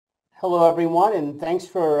Hello, everyone, and thanks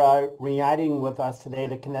for reuniting with us today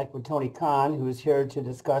to connect with Tony Khan, who is here to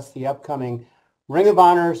discuss the upcoming Ring of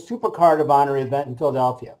Honor Supercard of Honor event in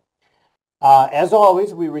Philadelphia. As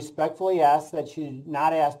always, we respectfully ask that you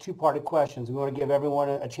not ask two-parted questions. We want to give everyone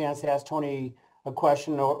a chance to ask Tony a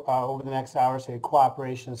question over the next hour, so your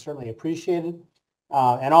cooperation is certainly appreciated.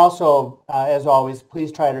 And also, as always,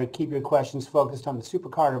 please try to keep your questions focused on the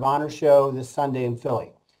Supercard of Honor show this Sunday in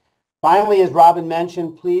Philly. Finally, as Robin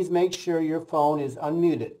mentioned, please make sure your phone is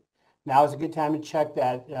unmuted. Now is a good time to check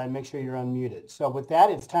that and make sure you're unmuted. So with that,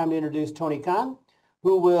 it's time to introduce Tony Khan,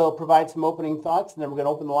 who will provide some opening thoughts, and then we're going to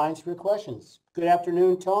open the lines for your questions. Good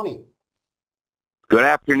afternoon, Tony. Good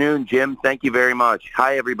afternoon, Jim. Thank you very much.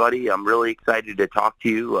 Hi, everybody. I'm really excited to talk to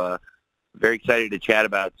you. Very excited to chat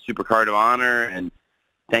about Supercard of Honor, and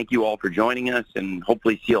thank you all for joining us, and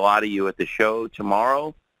hopefully see a lot of you at the show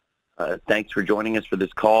tomorrow. Thanks for joining us for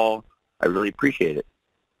this call. I really appreciate it.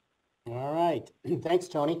 All right. Thanks,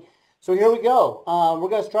 Tony. So here we go. We're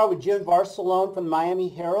going to start with Jim Barcelone from the Miami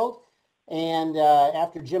Herald. And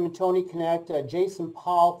after Jim and Tony connect, Jason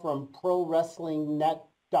Paul from ProWrestlingNet,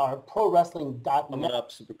 ProWrestling.net. Coming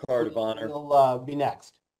up, Supercard of Honor. Will be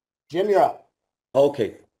next. Jim, you're up.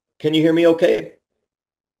 Okay. Can you hear me okay?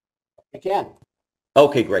 I can.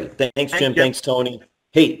 Okay, great. Thanks, Jim. Thanks, Tony.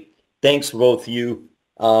 Hey, thanks for both of you.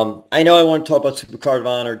 I know I want to talk about Supercard of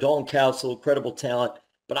Honor, Dalton Castle, incredible talent,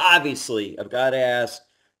 but obviously I've got to ask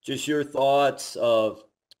just your thoughts of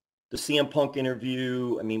the CM Punk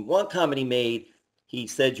interview. I mean, one comment he made, he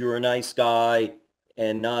said you were a nice guy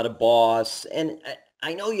and not a boss. And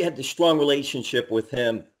I know you had the strong relationship with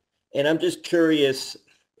him, and I'm just curious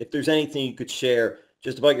if there's anything you could share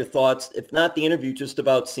just about your thoughts, if not the interview, just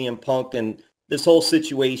about CM Punk and this whole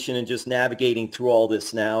situation and just navigating through all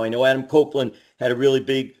this now. I know Adam Copeland had a really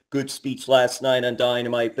big, good speech last night on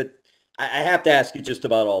Dynamite, but I have to ask you just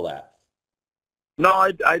about all that. No,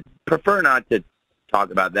 I'd prefer not to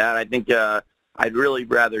talk about that. I think I'd really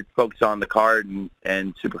rather focus on the card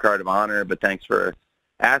and Supercard of Honor, but thanks for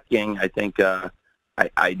asking. I think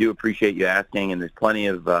I do appreciate you asking, and there's plenty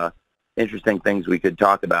of interesting things we could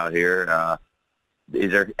talk about here. Is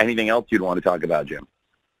there anything else you'd want to talk about, Jim?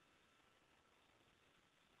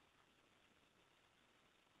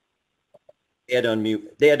 They had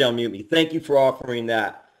to unmute me. Thank you for offering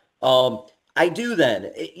that. I do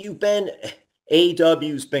then.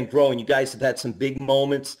 AEW's been growing. You guys have had some big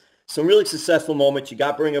moments, some really successful moments. You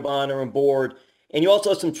got Ring of Honor on board, and you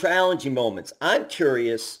also have some challenging moments. I'm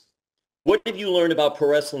curious, what have you learned about pro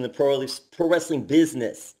wrestling, the pro wrestling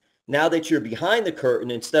business, now that you're behind the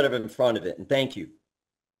curtain instead of in front of it? And thank you.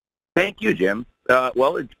 Thank you, Jim.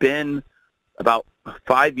 Well, it's been about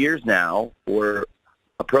 5 years now. We're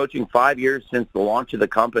approaching 5 years since the launch of the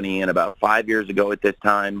company, and about 5 years ago at this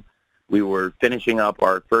time, we were finishing up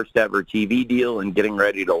our first ever TV deal and getting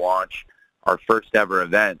ready to launch our first ever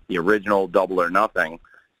event, the original Double or Nothing.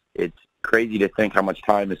 It's crazy to think how much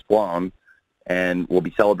time has flown, and we'll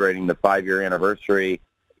be celebrating the 5-year anniversary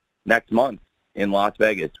next month in Las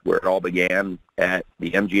Vegas, where it all began at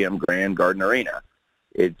the MGM Grand Garden Arena.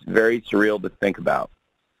 It's very surreal to think about,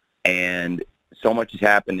 and so much has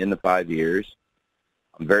happened in the 5 years.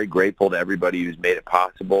 I'm very grateful to everybody who's made it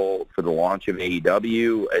possible for the launch of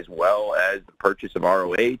AEW, as well as the purchase of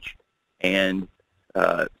ROH, and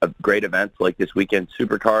great events like this weekend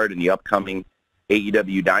Supercard and the upcoming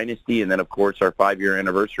AEW Dynasty, and then, of course, our 5-year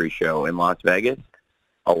anniversary show in Las Vegas.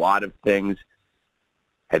 A lot of things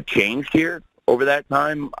have changed here over that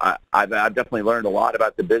time. I've definitely learned a lot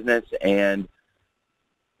about the business, and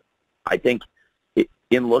I think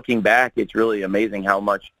in looking back, it's really amazing how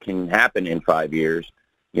much can happen in 5 years.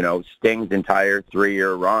 You know, Sting's entire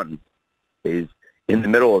 3-year run is in the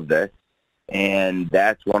middle of this, and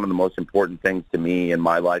that's one of the most important things to me in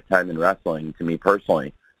my lifetime in wrestling, to me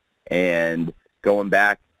personally. And going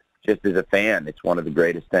back just as a fan, it's one of the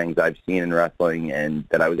greatest things I've seen in wrestling, and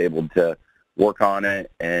that I was able to work on it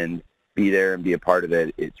and be there and be a part of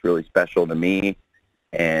it. It's really special to me.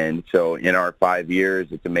 And so in our 5 years,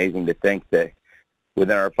 it's amazing to think that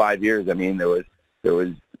within our 5 years, I mean, there was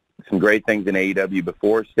some great things in AEW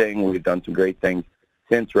before Sting. We've done some great things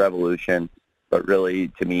since Revolution, but really,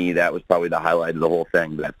 to me, that was probably the highlight of the whole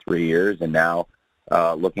thing, that 3 years. And now,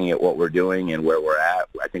 looking at what we're doing and where we're at,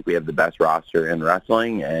 I think we have the best roster in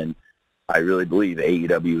wrestling, and I really believe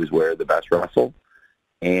AEW is where the best wrestle.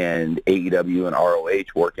 And AEW and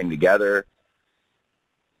ROH working together,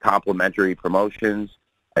 complementary promotions.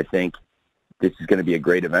 I think this is going to be a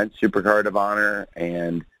great event, Supercard of Honor,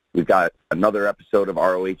 and we've got another episode of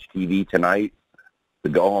ROH TV tonight. The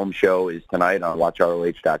go-home show is tonight on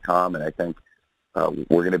WatchROH.com, and I think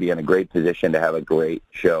we're going to be in a great position to have a great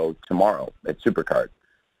show tomorrow at Supercard.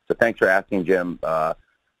 So thanks for asking, Jim.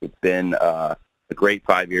 It's been a great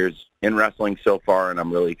 5 years in wrestling so far, and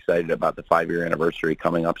I'm really excited about the 5-year anniversary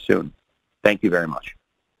coming up soon. Thank you very much.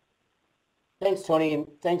 Thanks, Tony, and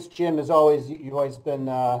thanks, Jim. As always, you've always been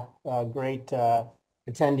a great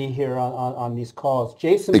attendee here on these calls.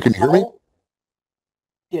 Jason, can you hear me?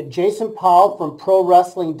 Yeah, Jason Powell from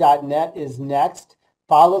ProWrestling.net is next,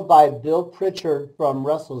 followed by Bill Pritchard from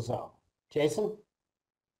WrestleZone. Jason?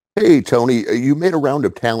 Hey, Tony, you made a round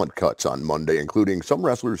of talent cuts on Monday, including some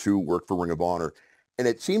wrestlers who work for Ring of Honor, and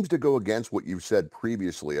it seems to go against what you've said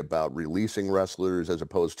previously about releasing wrestlers as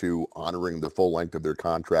opposed to honoring the full length of their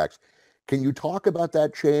contracts. Can you talk about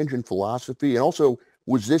that change in philosophy? And also,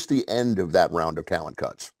 was this the end of that round of talent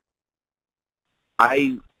cuts?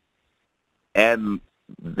 I am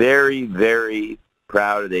very, very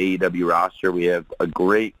proud of the AEW roster. We have a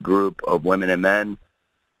great group of women and men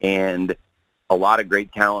and a lot of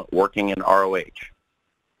great talent working in ROH.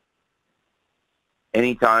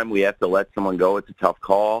 Anytime we have to let someone go, it's a tough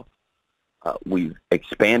call. We've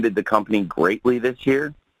expanded the company greatly this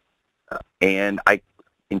year, and I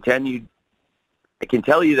can tell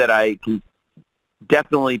you that I can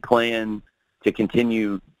definitely plan to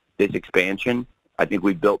continue this expansion. I think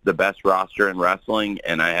we've built the best roster in wrestling,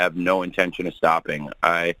 and I have no intention of stopping.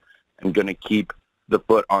 I am going to keep the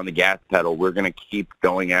foot on the gas pedal. We're going to keep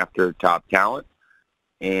going after top talent,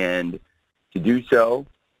 and to do so,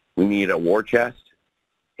 we need a war chest,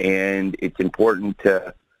 and it's important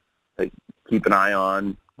to keep an eye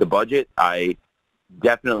on the budget. I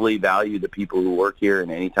definitely value the people who work here,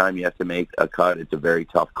 and anytime you have to make a cut, it's a very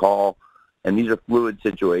tough call, and these are fluid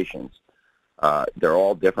situations. They're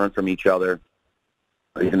all different from each other.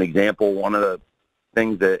 As an example, one of the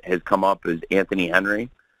things that has come up is Anthony Henry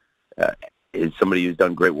is somebody who's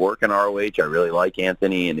done great work in ROH. I really like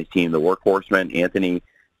Anthony and his team, the Workhorsemen. Anthony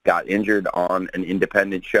got injured on an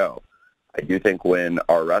independent show. I do think when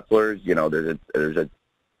our wrestlers, there's a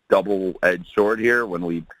double-edged sword here. When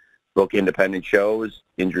we book independent shows,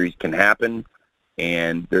 injuries can happen,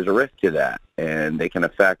 and there's a risk to that, and they can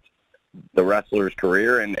affect the wrestler's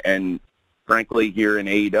career. And frankly, here in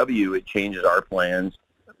AEW, it changes our plans,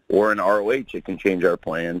 or in ROH, it can change our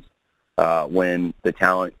plans when the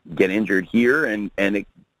talent get injured here, and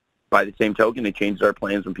by the same token, it changes our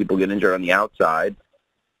plans when people get injured on the outside.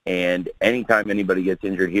 And anytime anybody gets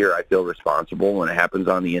injured here, I feel responsible. When it happens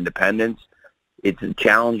on the independents, it's a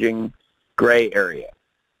challenging gray area.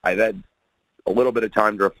 I've had a little bit of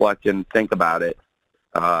time to reflect and think about it.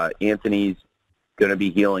 Anthony's going to be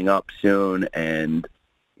healing up soon, and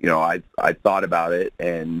I've thought about it,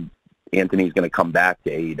 and Anthony's going to come back to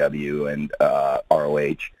AEW and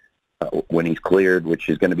ROH when he's cleared, which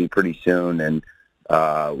is going to be pretty soon, and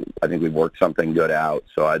I think we've worked something good out.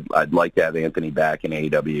 So I'd like to have Anthony back in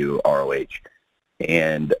AEW, ROH,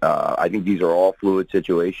 and I think these are all fluid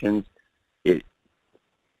situations.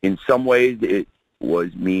 In some ways, it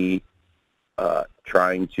was me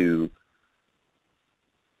trying to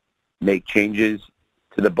make changes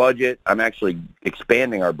to the budget. I'm actually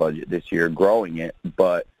expanding our budget this year, growing it,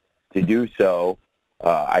 but to do so,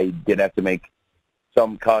 I did have to make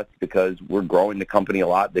some cuts because we're growing the company a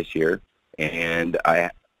lot this year, and I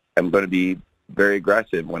am going to be very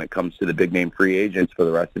aggressive when it comes to the big name free agents for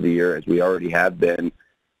the rest of the year, as we already have been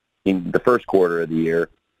in the first quarter of the year,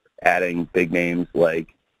 adding big names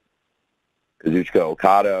like Kazuchika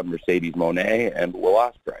Okada, Mercedes Moné, and Will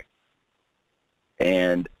Ospreay.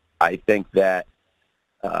 And I think that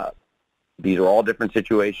these are all different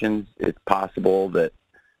situations. It's possible that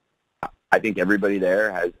I think everybody there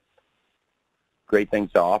has great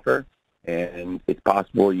things to offer, and it's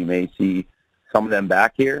possible you may see some of them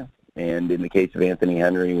back here. And in the case of Anthony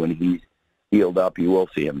Henry, when he's healed up, you will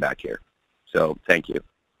see him back here. So thank you.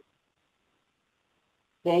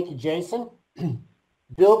 Thank you, Jason.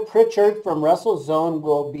 Bill Pritchard from WrestleZone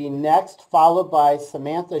will be next, followed by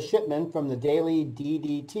Samantha Shipman from the Daily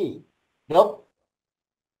DDT. Bill?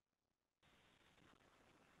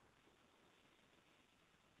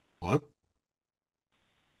 Hello?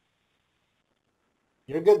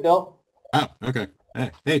 You're good, Bill. Oh, okay.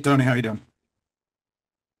 Hey, Tony, how you doing?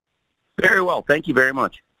 Very well. Thank you very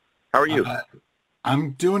much. How are you?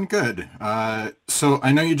 I'm doing good. So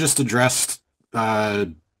I know you just addressed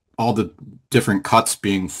all the different cuts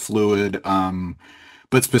being fluid,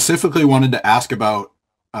 but specifically wanted to ask about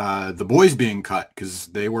the boys being cut, because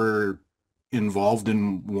they were involved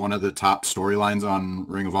in one of the top storylines on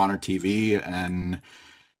Ring of Honor TV, and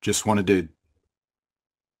just wanted to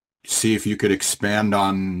see if you could expand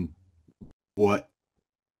on what,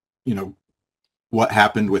 what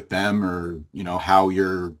happened with them, or how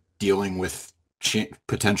you're dealing with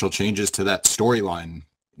potential changes to that storyline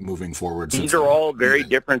moving forward? These are all very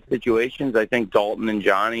different situations. I think Dalton and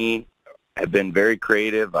Johnny have been very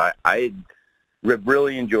creative. I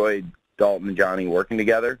really enjoyed Dalton and Johnny working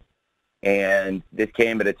together, and this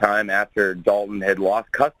came at a time after Dalton had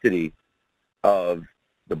lost custody of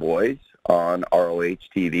the boys on ROH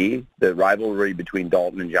TV. The rivalry between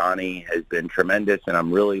Dalton and Johnny has been tremendous, and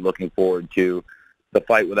I'm really looking forward to the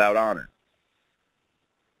fight without honor.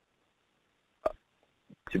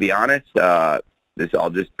 To be honest, I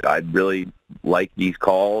really like these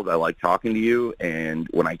calls. I like talking to you, and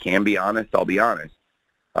when I can be honest, I'll be honest.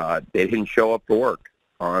 They didn't show up for work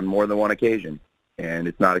on more than one occasion, and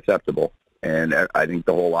it's not acceptable. And I think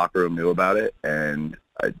the whole locker room knew about it, and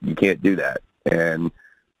you can't do that. And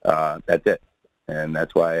that's it. And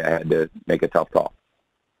that's why I had to make a tough call.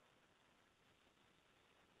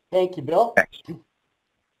 Thank you, Bill. Thanks.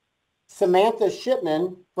 Samantha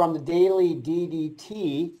Shipman from the Daily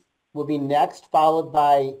DDT will be next, followed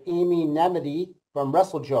by Amy Nemedy from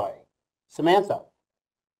WrestleJoy. Samantha.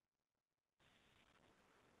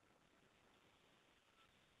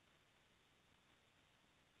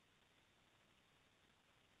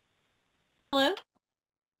 Hello?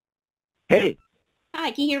 Hey,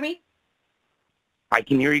 Hi, can you hear me? I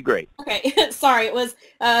can hear you great. Okay, sorry, it was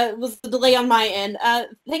the delay on my end.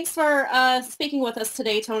 Thanks for speaking with us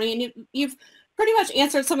today, Tony, and you've pretty much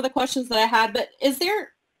answered some of the questions that I had, but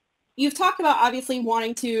you've talked about obviously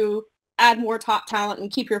wanting to add more top talent and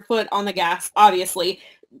keep your foot on the gas, obviously.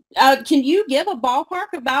 Can you give a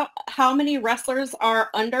ballpark about how many wrestlers are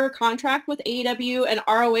under contract with AEW and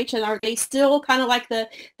ROH, and are they still kind of like the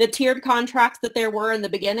tiered contracts that there were in the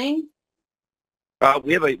beginning?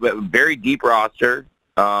 We have a very deep roster,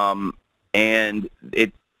 and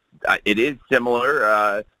it is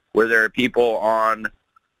similar where there are people on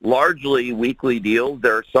largely weekly deals.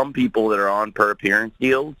 There are some people that are on per appearance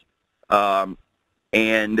deals,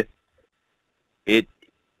 and it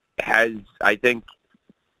has, I think,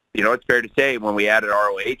 it's fair to say when we added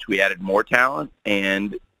ROH, we added more talent,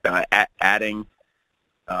 and adding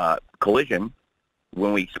Collision,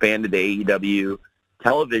 when we expanded the AEW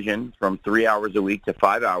television from 3 hours a week to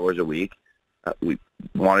 5 hours a week, we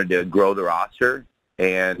wanted to grow the roster,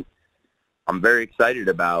 and I'm very excited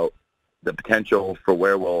about the potential for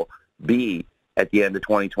where we'll be at the end of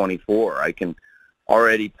 2024. I can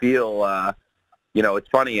already feel, it's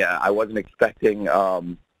funny, I wasn't expecting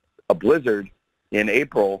a blizzard in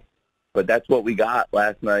April, but that's what we got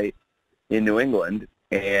last night in New England,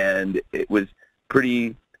 and it was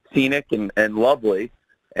pretty scenic and lovely,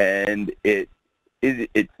 and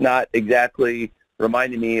it's not exactly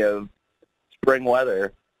reminding me of spring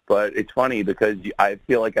weather, but it's funny because I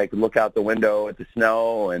feel like I could look out the window at the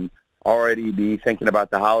snow and already be thinking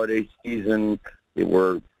about the holiday season.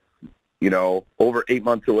 We're, over 8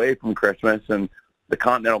 months away from Christmas and the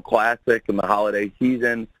Continental Classic and the holiday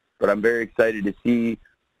season, but I'm very excited to see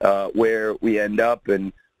where we end up,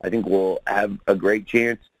 and I think we'll have a great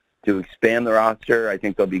chance to expand the roster. I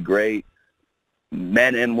think there'll be great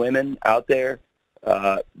men and women out there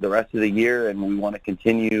the rest of the year, and we want to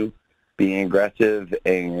continue being aggressive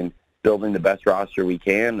and building the best roster we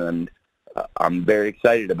can, and I'm very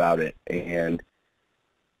excited about it, and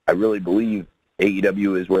I really believe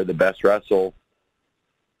AEW is where the best wrestle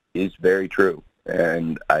is very true,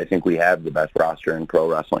 and I think we have the best roster in pro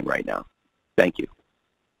wrestling right now. Thank you.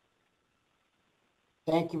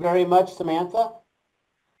 Thank you very much, Samantha.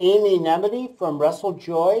 Amy Nemedy from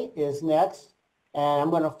WrestleJoy is next. And I'm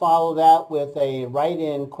going to follow that with a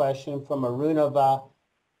write-in question from Aruna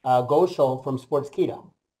Ghoshal from Sportskeeda.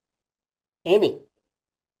 Amy.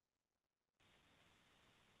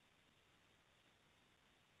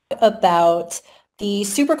 About the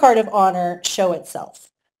Supercard of Honor show itself.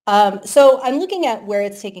 So I'm looking at where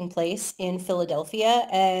it's taking place in Philadelphia,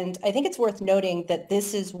 and I think it's worth noting that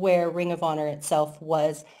this is where Ring of Honor itself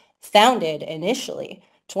was founded initially,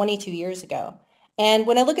 22 years ago. And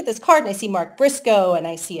when I look at this card and I see Mark Briscoe and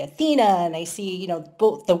I see Athena and I see,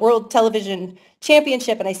 both the World Television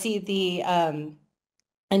Championship and I see the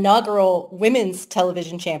inaugural Women's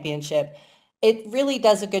Television Championship, it really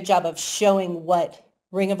does a good job of showing what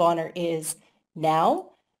Ring of Honor is now.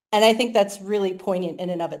 And I think that's really poignant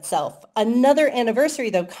in and of itself. Another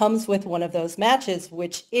anniversary, though, comes with one of those matches,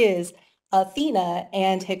 which is Athena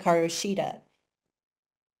and Hikaru Shida.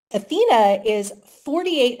 Athena is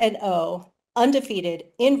 48-0, undefeated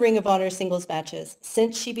in Ring of Honor singles matches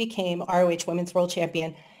since she became ROH Women's World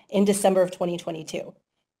Champion in December of 2022.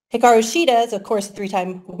 Hikaru Shida is, of course, a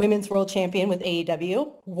three-time Women's World Champion with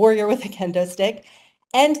AEW, warrior with a kendo stick,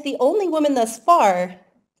 and the only woman thus far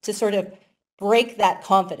to sort of break that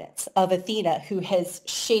confidence of Athena, who has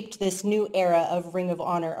shaped this new era of Ring of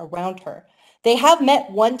Honor around her. They have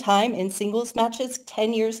met one time in singles matches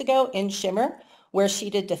 10 years ago in Shimmer, where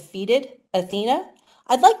Shida defeated Athena.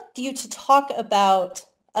 I'd like you to talk about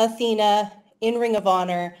Athena in Ring of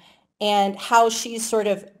Honor and how she's sort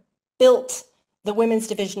of built the women's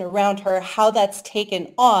division around her, how that's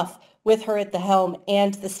taken off with her at the helm,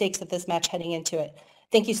 and the stakes of this match heading into it.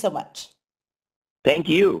 Thank you so much. Thank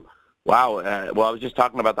you. Wow. Well, I was just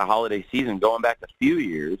talking about the holiday season, going back a few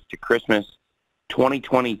years to Christmas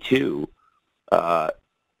 2022.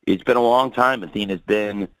 It's been a long time. Athena's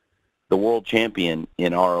been the world champion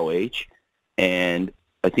in ROH, and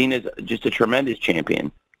Athena's just a tremendous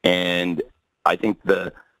champion. And I think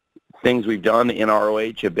the things we've done in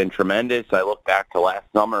ROH have been tremendous. I look back to last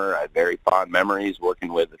summer. I have very fond memories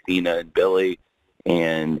working with Athena and Billy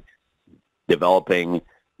and developing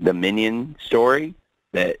the Minion story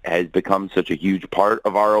that has become such a huge part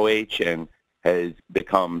of ROH and has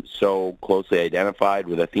become so closely identified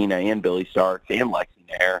with Athena and Billy Starks and Lexi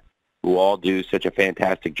Nair, who all do such a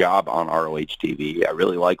fantastic job on ROH TV. I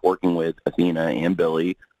really like working with Athena and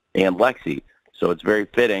Billy and Lexi. So it's very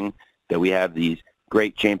fitting that we have these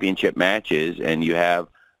great championship matches, and you have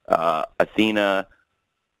Athena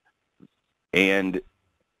and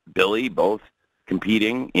Billy both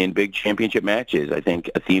competing in big championship matches. I think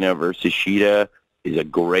Athena versus Shida is a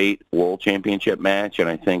great world championship match, and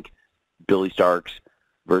I think Billy Starks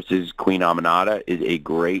versus Queen Aminata is a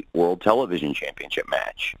great world television championship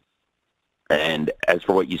match. And as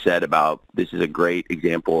for what you said about this is a great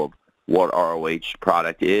example of what ROH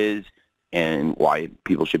product is and why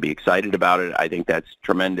people should be excited about it, I think that's a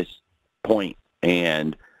tremendous point.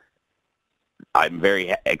 And I'm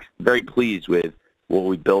very pleased with what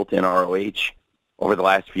we built in ROH over the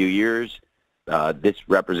last few years. This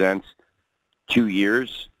represents 2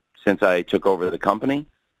 years since I took over the company.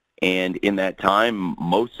 And in that time,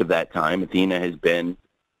 most of that time, Athena has been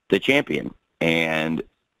the champion and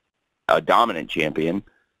a dominant champion.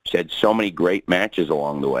 She had so many great matches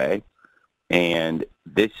along the way. And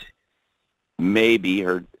this may be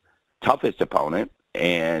her toughest opponent.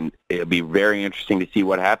 And it'll be very interesting to see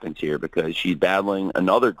what happens here because she's battling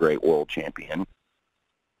another great world champion,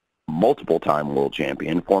 multiple-time world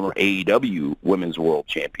champion, former AEW Women's World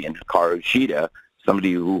Champion, Hikaru Shida,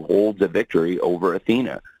 somebody who holds a victory over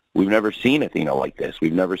Athena. We've never seen Athena like this.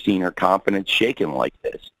 We've never seen her confidence shaken like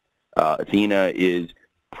this. Athena is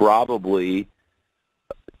probably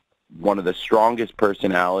one of the strongest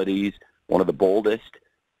personalities, one of the boldest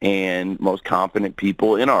and most confident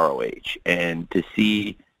people in ROH. And to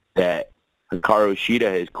see that Hikaru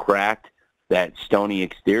Shida has cracked that stony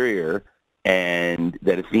exterior and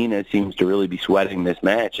that Athena seems to really be sweating this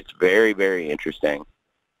match, it's very, very interesting.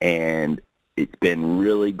 And it's been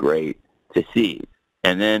really great to see.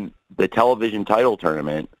 And then the television title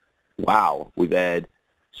tournament, wow, we've had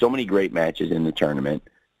so many great matches in the tournament,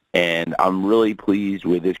 and I'm really pleased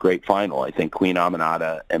with this great final. I think Queen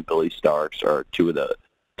Aminata and Billy Starks are two of the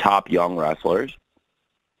top young wrestlers,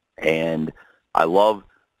 and I love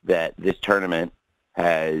that this tournament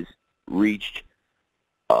has reached,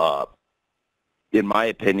 in my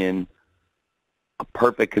opinion, a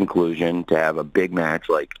perfect conclusion to have a big match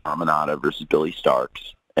like Aminata versus Billy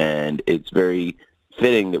Starks, and it's very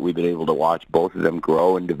fitting that we've been able to watch both of them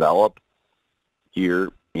grow and develop here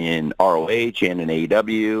in ROH and in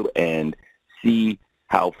AEW and see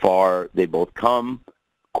how far they both come.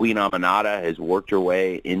 Queen Aminata has worked her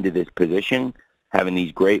way into this position, having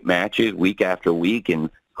these great matches week after week and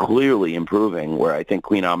clearly improving, where I think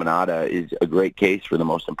Queen Aminata is a great case for the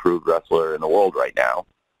most improved wrestler in the world right now.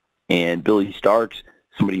 And Billy Starks,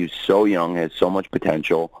 somebody who's so young, has so much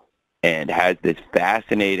potential, and has this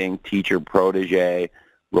fascinating teacher-protege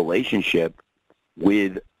relationship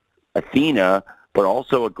with Athena, but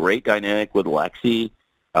also a great dynamic with Lexi,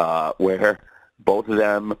 where both of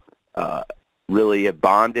them really have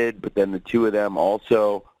bonded, but then the two of them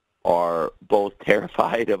also are both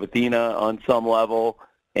terrified of Athena on some level,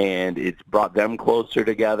 and it's brought them closer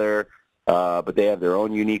together, but they have their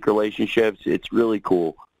own unique relationships. It's really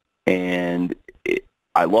cool, and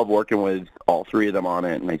I love working with all three of them on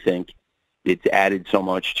it, and I think it's added so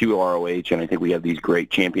much to ROH, and I think we have these great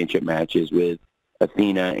championship matches with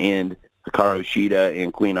Athena and Hikaru Shida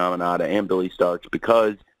and Queen Aminata and Billy Starks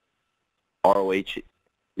because ROH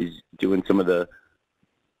is doing some of the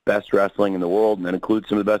best wrestling in the world, and that includes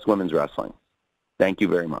some of the best women's wrestling. Thank you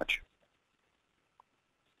very much.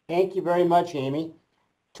 Thank you very much, Amy.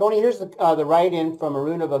 Tony, here's the write-in from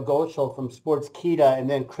Arunava Ghoshal from Sports Kita, and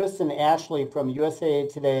then Kristen Ashley from USA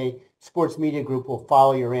Today Sports Media Group will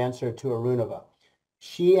follow your answer to Arunava.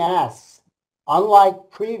 She asks, unlike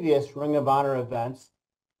previous Ring of Honor events,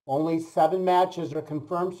 only 7 matches are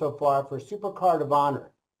confirmed so far for Supercard of Honor.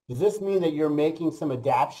 Does this mean that you're making some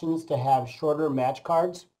adaptations to have shorter match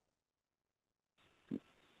cards?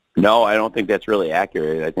 No, I don't think that's really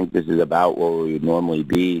accurate. I think this is about where we would normally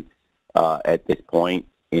be at this point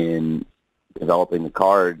in developing the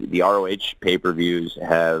card. The ROH pay-per-views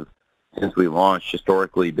have, since we launched,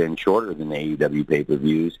 historically been shorter than the AEW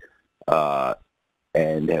pay-per-views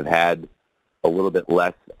and have had a little bit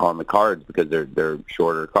less on the cards because they're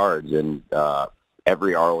shorter cards. And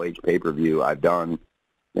every ROH pay-per-view I've done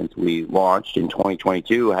since we launched in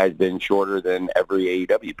 2022 has been shorter than every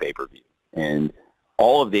AEW pay-per-view. And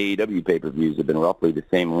all of the AEW pay-per-views have been roughly the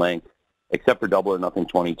same length, except for Double or Nothing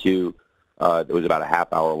 22. That was about a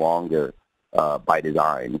half hour longer by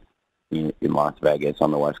design in Las Vegas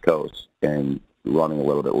on the West Coast and running a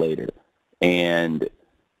little bit later. And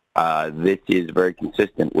this is very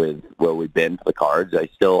consistent with where we've been for the cards. I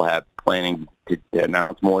still have planning to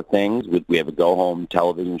announce more things. We have a go-home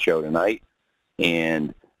television show tonight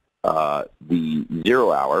and the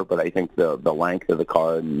 0 hour, but I think the length of the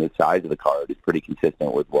card and the size of the card is pretty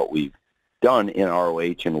consistent with what we've done in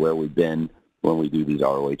ROH and where we've been when we do these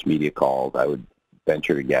ROH media calls. I would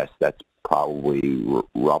venture to guess that's probably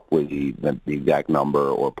roughly the exact number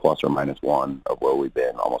or plus or minus 1 of where we've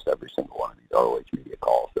been almost every single one of these ROH media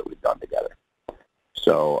calls that we've done together.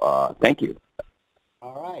 So thank you.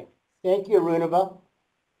 All right. Thank you, Arunava.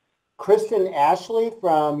 Kristen Ashley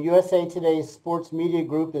from USA Today Sports Media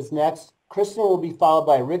Group is next. Kristen will be followed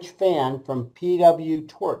by Rich Fan from PWU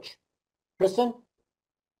Torch. Kristen?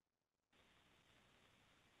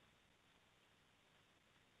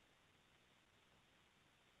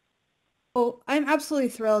 Oh, I'm absolutely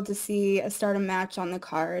thrilled to see a Stardom match on the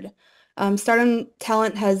card. Stardom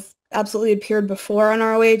talent has absolutely appeared before on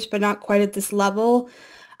ROH, but not quite at this level.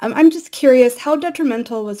 I'm just curious, how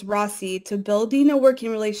detrimental was Rossi to building a working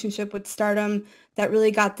relationship with Stardom that really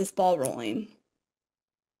got this ball rolling?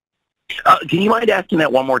 Can you mind asking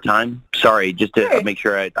that one more time? Sorry, just to make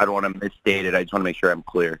sure I don't want to misstate it. I just want to make sure I'm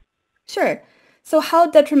clear. Sure. So how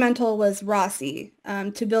detrimental was Rossi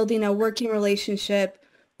to building a working relationship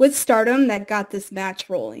with Stardom that got this match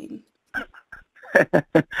rolling?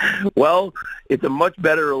 Well, it's a much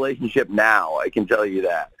better relationship now, I can tell you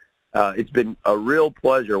that. It's been a real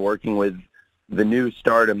pleasure working with the new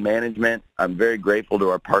Stardom management. I'm very grateful to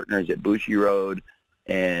our partners at Bushiroad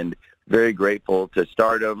and very grateful to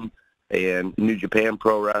Stardom and New Japan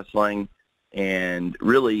Pro Wrestling. And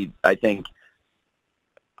really, I think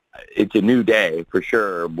it's a new day for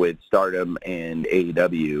sure with Stardom and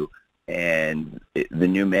AEW. And the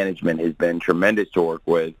new management has been tremendous to work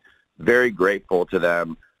with. Very grateful to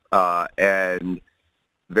them. And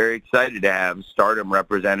very excited to have Stardom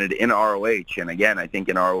represented in ROH. And again, I think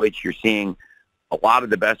in ROH you're seeing a lot of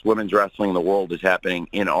the best women's wrestling in the world is happening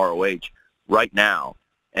in ROH right now.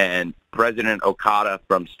 And President Okada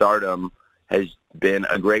from Stardom has been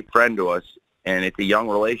a great friend to us, and it's a young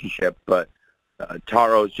relationship, but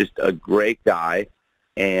Taro's just a great guy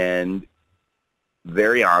and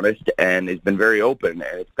very honest and has been very open,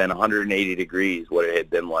 and it's been 180 degrees what it had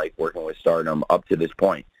been like working with Stardom up to this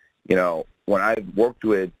point. You know, when I've worked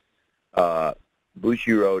with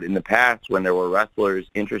Bushiroad in the past, when there were wrestlers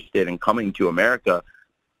interested in coming to America,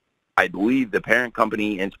 I believe the parent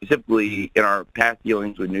company, and specifically in our past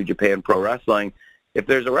dealings with New Japan Pro Wrestling, if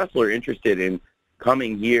there's a wrestler interested in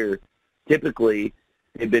coming here, typically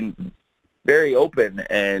they've been very open,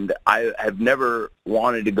 and I have never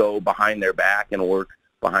wanted to go behind their back and work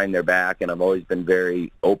behind their back, and I've always been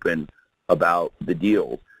very open about the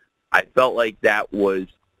deals. I felt like that was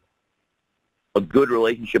a good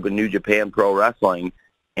relationship with New Japan Pro Wrestling,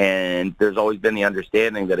 and there's always been the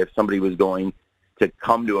understanding that if somebody was going to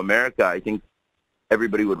come to America, I think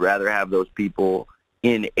everybody would rather have those people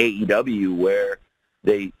in AEW where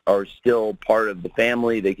they are still part of the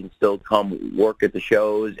family, they can still come work at the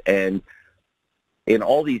shows. And in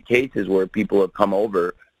all these cases where people have come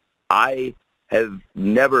over, I have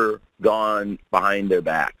never gone behind their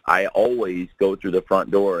back. I always go through the front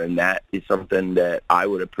door, and that is something that I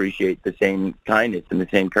would appreciate, the same kindness and the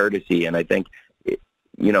same courtesy. And I think,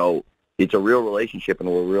 you know, it's a real relationship, and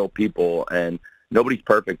we're real people, and nobody's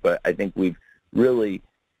perfect, but I think we've really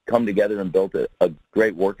come together and built a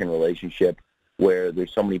great working relationship where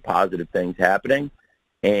there's so many positive things happening.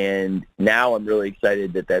 And now I'm really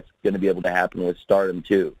excited that that's going to be able to happen with Stardom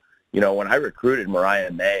too. when I recruited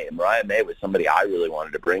Mariah May was somebody I really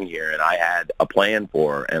wanted to bring here, and I had a plan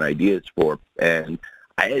for and ideas for, and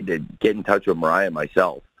I had to get in touch with Mariah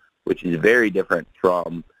myself, which is very different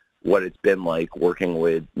from what it's been like working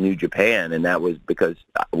with New Japan, and that was because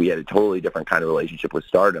we had a totally different kind of relationship with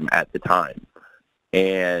Stardom at the time.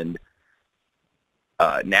 And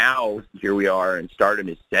now here we are, and Stardom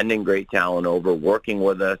is sending great talent over, working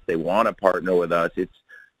with us. They want to partner with us. It's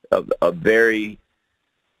a very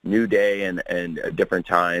new day and a different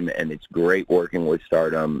time, and it's great working with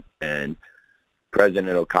Stardom. And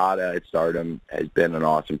President Okada at Stardom has been an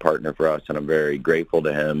awesome partner for us, and I'm very grateful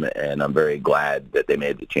to him, and I'm very glad that they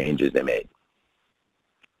made the changes they made.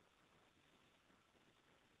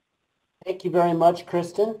 Thank you very much,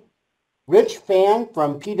 Kristen. Rich Fan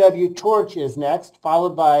from PW Torch is next,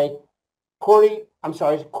 followed by Corey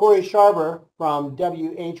Sharber from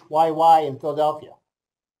WHYY in Philadelphia.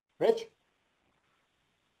 Rich?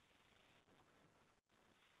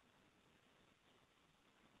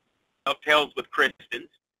 Dovetails with Kristen's.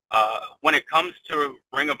 When it comes to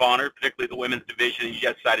Ring of Honor, particularly the women's division, you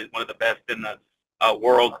just cited one of the best in the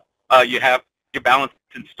world. You have your balance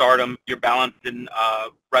in Stardom, your balance in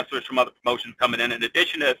wrestlers from other promotions coming in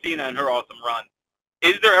addition to Athena and her awesome run.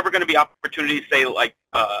 Is there ever going to be opportunities, say, like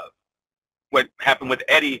what happened with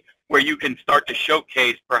Eddie, where you can start to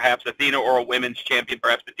showcase perhaps Athena or a women's champion,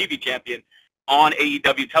 perhaps the TV champion, on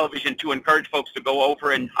AEW television to encourage folks to go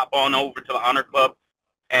over and hop on over to the Honor Club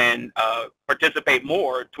and participate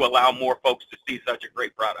more to allow more folks to see such a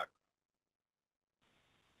great product?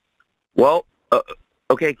 Well,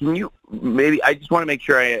 okay, can you maybe, I just want to make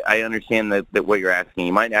sure I understand that what you're asking.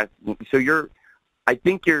 You might ask, so I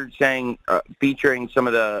think you're saying featuring some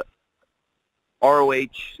of the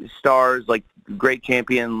ROH stars, like great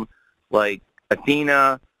champion like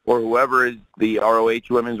Athena or whoever is the ROH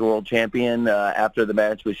Women's World Champion after the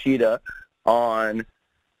match with Shida on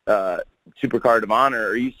Supercard of Honor.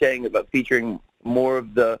 Are you saying about featuring more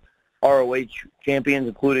of the ROH champions,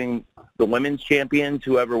 including the women's champions,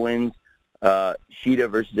 whoever wins Shida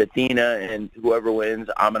versus Athena, and whoever wins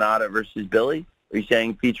Aminata versus Billy? Are you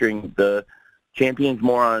saying featuring the champions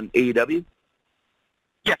more on AEW?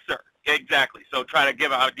 Yes, sir. Exactly. So try to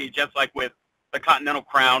give an idea, just like with the Continental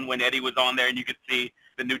Crown when Eddie was on there, and you could see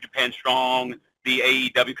the New Japan Strong, the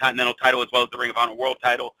AEW Continental title, as well as the Ring of Honor World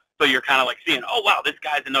title. So you're kind of like seeing, oh, wow, this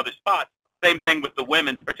guy's in other spots. Same thing with the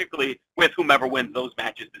women, particularly with whomever wins those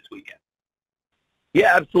matches this weekend.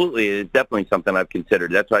 Yeah, absolutely. It's definitely something I've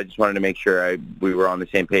considered. That's why I just wanted to make sure we were on the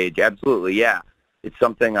same page. Absolutely, yeah. It's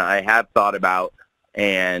something I have thought about,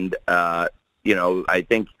 and, I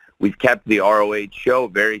think we've kept the ROH show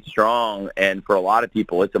very strong, and for a lot of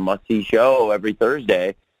people, it's a must-see show every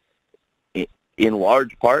Thursday, in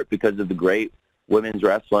large part because of the great women's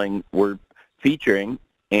wrestling we're featuring,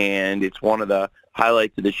 and it's one of the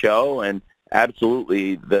highlights of the show. And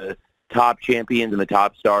absolutely, the top champions and the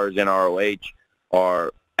top stars in ROH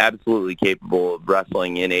are absolutely capable of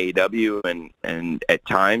wrestling in AEW, and at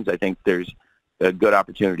times I think there's good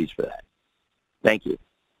opportunities for that. Thank you.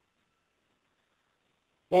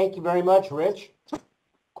 Thank you very much, Rich.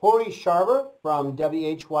 Corey Sharber from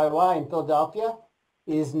WHYY in Philadelphia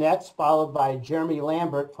is next, followed by Jeremy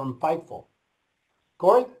Lambert from Fightful.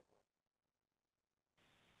 Corey?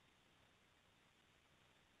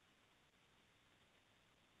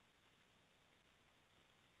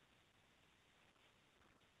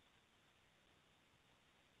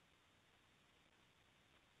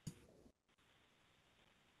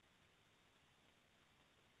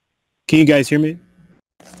 Can you guys hear me?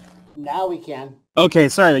 Now we can. Okay,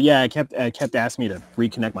 sorry. Yeah, I kept asking me to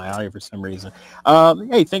reconnect my audio for some reason.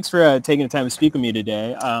 Hey, thanks for taking the time to speak with me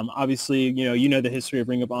today. Obviously, you know the history of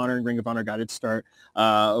Ring of Honor, and Ring of Honor got its start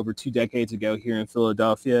over 2 decades ago here in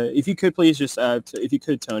Philadelphia. If you could please just,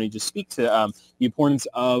 Tony, just speak to the importance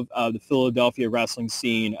of the Philadelphia wrestling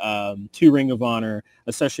scene to Ring of Honor,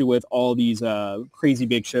 especially with all these crazy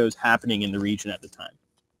big shows happening in the region at the time.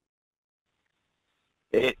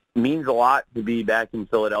 It means a lot to be back in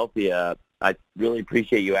Philadelphia. I really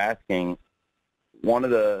appreciate you asking. One of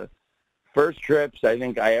the first trips I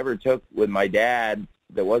think I ever took with my dad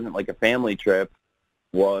that wasn't like a family trip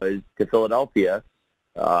was to Philadelphia.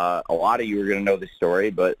 A lot of you are going to know this story,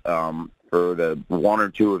 but for the 1 or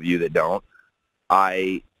 2 of you that don't,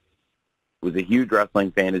 I was a huge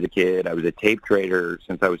wrestling fan as a kid. I was a tape trader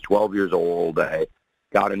since I was 12 years old. I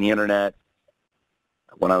got on the internet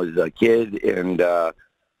when I was a kid, and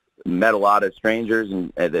met a lot of strangers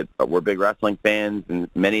and that were big wrestling fans, and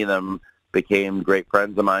many of them became great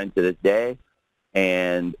friends of mine to this day.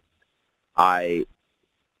 And I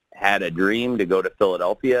had a dream to go to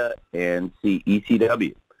Philadelphia and see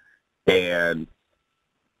ECW. And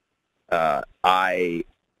I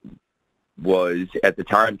was at the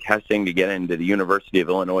time testing to get into the University of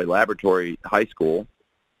Illinois Laboratory High School,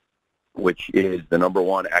 which is the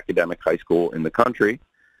 #1 academic high school in the country.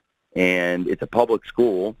 And it's a public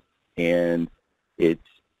school, and you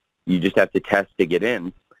just have to test to get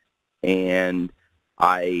in. And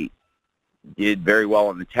I did very well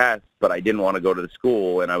on the test, but I didn't want to go to the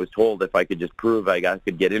school, and I was told if I could just prove I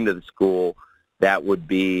could get into the school, that would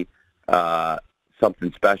be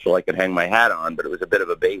something special I could hang my hat on. But it was a bit of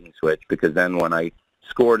a bait and switch, because then when I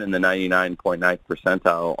scored in the 99.9th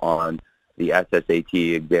percentile on the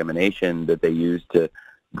SSAT examination that they used to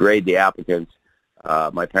grade the applicants,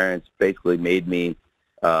 my parents basically made me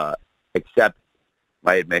accept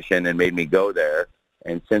my admission and made me go there.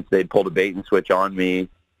 And since they'd pulled a bait and switch on me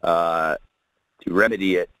to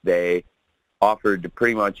remedy it, they offered to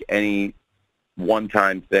pretty much any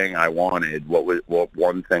one-time thing I wanted. What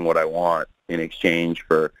one thing would I want in exchange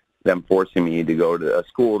for them forcing me to go to a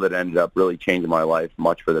school that ended up really changing my life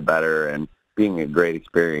much for the better and being a great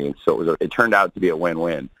experience. So it turned out to be a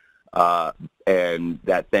win-win. And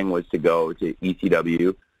that thing was to go to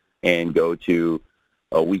ECW and go to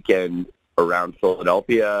a weekend around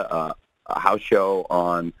Philadelphia, a house show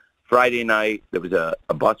on Friday night. There was a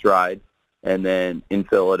bus ride, and then in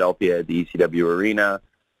Philadelphia at the ECW arena,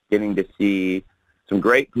 getting to see some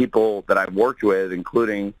great people that I've worked with,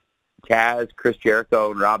 including Taz, Chris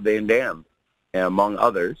Jericho, and Rob Van Dam, among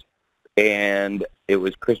others. And it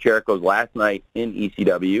was Chris Jericho's last night in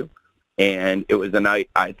ECW, and it was a night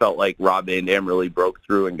I felt like Rob Van Dam really broke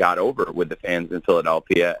through and got over with the fans in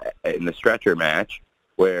Philadelphia in the stretcher match,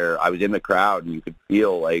 where I was in the crowd, and you could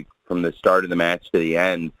feel like from the start of the match to the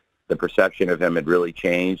end, the perception of him had really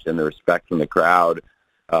changed, and the respect from the crowd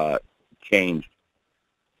changed.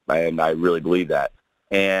 And I really believe that.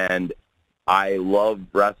 And I love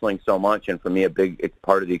wrestling so much, and for me, a big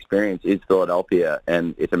part of the experience is Philadelphia,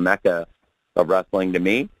 and it's a mecca of wrestling to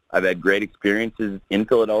me. I've had great experiences in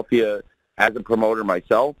Philadelphia as a promoter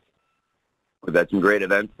myself. We've had some great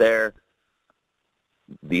events there.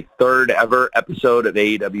 The third ever episode of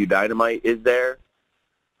AEW Dynamite is there.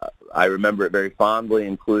 I remember it very fondly,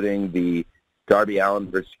 including the Darby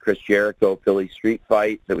Allin versus Chris Jericho Philly Street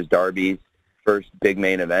fight. That was Darby's first big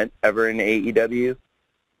main event ever in AEW.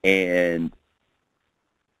 And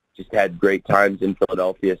just had great times in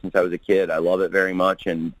Philadelphia since I was a kid. I love it very much,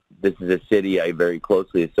 and this is a city I very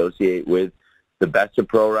closely associate with the best of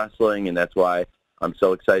pro wrestling, and that's why I'm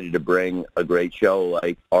so excited to bring a great show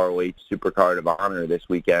like ROH Supercard of Honor this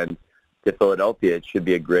weekend to Philadelphia. It should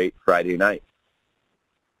be a great Friday night.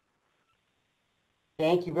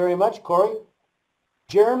 Thank you very much, Corey.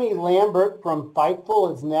 Jeremy Lambert from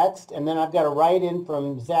Fightful is next, and then I've got a write-in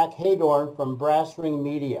from Zach Haydorn from Brass Ring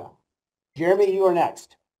Media. Jeremy, you are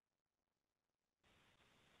next.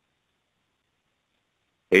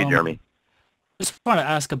 Hey, Jeremy. Just want to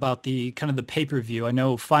ask about the kind of the pay-per-view. I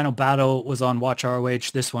know Final Battle was on Watch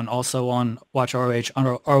ROH. This one also on Watch ROH,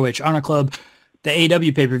 ROH Honor Club. The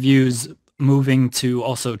AEW pay-per-views moving to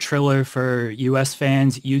also Triller for U.S.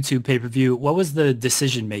 fans, YouTube pay-per-view. What was the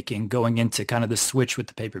decision-making going into kind of the switch with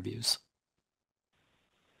the pay-per-views?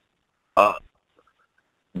 Well,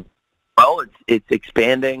 it's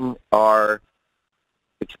expanding our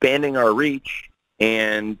reach,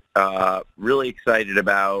 and really excited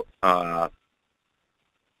about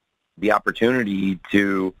the opportunity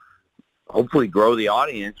to hopefully grow the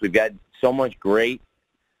audience. We've got so much great,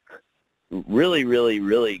 really, really,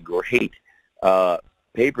 really great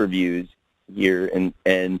pay-per-views here,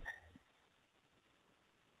 and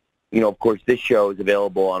you know, of course, this show is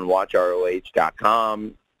available on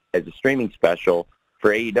WatchROH.com as a streaming special.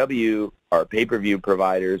 For AEW, our pay-per-view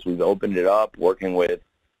providers, we've opened it up, working with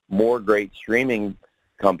more great streaming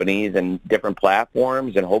companies and different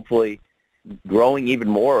platforms, and hopefully growing even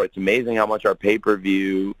more. It's amazing how much our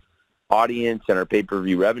pay-per-view audience and our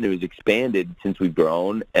pay-per-view revenue has expanded since we've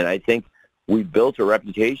grown, and I think we've built a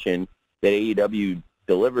reputation that AEW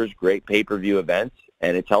delivers great pay-per-view events,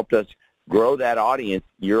 and it's helped us grow that audience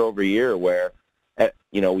year over year, where,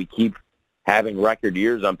 you know, we keep having record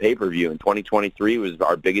years on pay-per-view, and 2023 was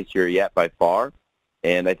our biggest year yet by far,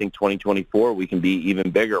 and I think 2024 we can be even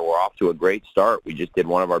bigger. We're off to a great start. We just did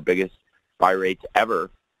one of our biggest buy rates ever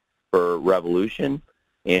for Revolution,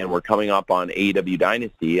 and we're coming up on AEW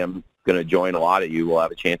Dynasty. I'm going to join a lot of you. We'll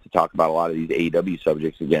have a chance to talk about a lot of these AEW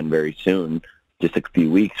subjects again very soon, just a few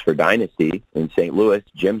weeks for Dynasty in St. Louis,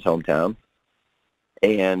 Jim's hometown.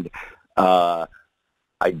 And I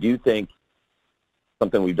do think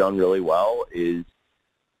something we've done really well is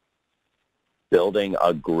building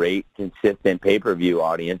a great, consistent pay-per-view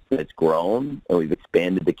audience that's grown, and we've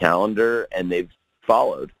expanded the calendar, and they've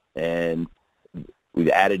followed. And we've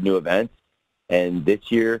added new events, and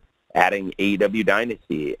this year adding AEW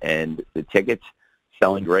Dynasty, and the tickets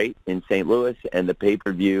selling great in St. Louis, and the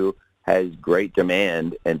pay-per-view has great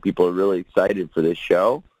demand, and people are really excited for this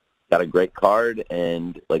show. Got a great card,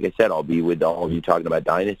 and like I said, I'll be with all of you talking about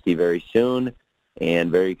Dynasty very soon, and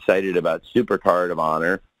very excited about Supercard of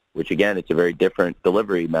Honor, which again, it's a very different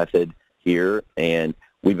delivery method here, and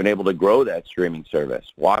we've been able to grow that streaming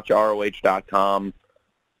service. WatchROH.com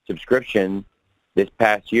subscription this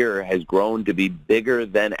past year has grown to be bigger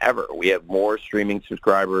than ever. We have more streaming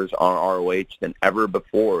subscribers on ROH than ever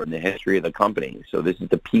before in the history of the company. So this is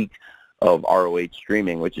the peak of ROH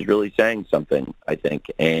streaming, which is really saying something, I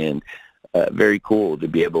think, and very cool to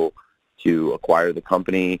be able to acquire the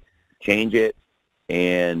company, change it,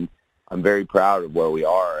 and I'm very proud of where we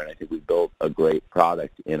are, and I think we've built a great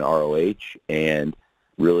product in ROH, and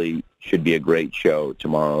really should be a great show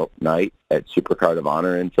tomorrow night at Supercard of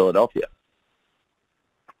Honor in Philadelphia.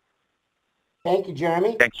 Thank you,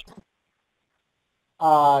 Jeremy. Thanks.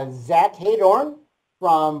 Zach Haydorn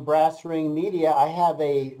from Brass Ring Media. I have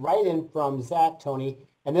a write-in from Zach, Tony,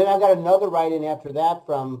 and then I've got another write-in after that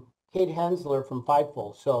from Kate Hensler from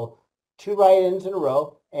Fightful. So 2 write-ins in a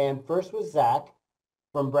row, and first was Zach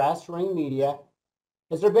from Brass Ring Media.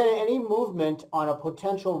 Has there been any movement on a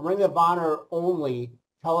potential Ring of Honor only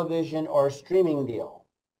television or streaming deal?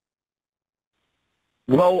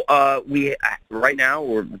 Well, right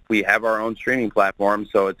now we have our own streaming platform,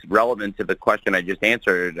 so it's relevant to the question I just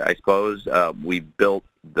answered, I suppose. We've built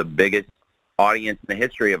the biggest audience in the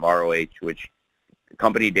history of ROH, which the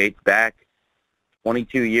company dates back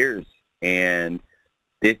 22 years, and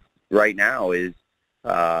this right now is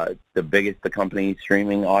the biggest the company's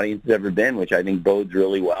streaming audience has ever been, which I think bodes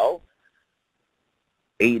really well.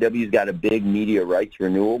 AEW's got a big media rights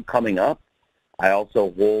renewal coming up. I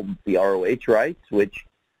also hold the ROH rights, which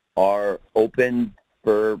are open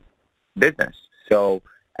for business. So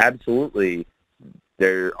absolutely,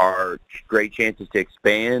 there are great chances to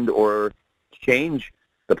expand or change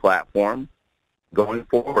the platform going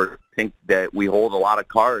forward. I think that we hold a lot of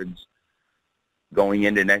cards going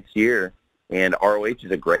into next year, and ROH is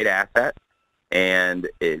a great asset, and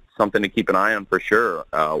it's something to keep an eye on for sure,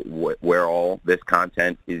 where all this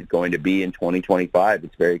content is going to be in 2025.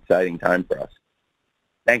 It's a very exciting time for us.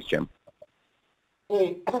 Thanks, Jim.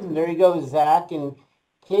 Hey, there you go, Zach. And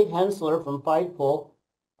Kate Hensler from Fightful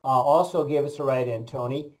also gave us a write-in,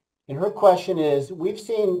 Tony. And her question is, we've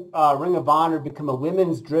seen Ring of Honor become a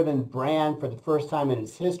women's-driven brand for the first time in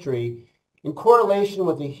its history in correlation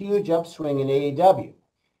with a huge upswing in AEW.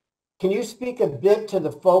 Can you speak a bit to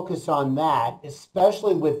the focus on that,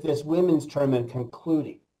 especially with this women's tournament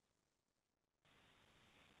concluding?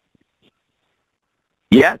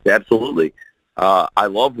 Yes, absolutely. I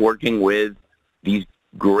love working with these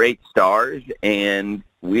great stars, and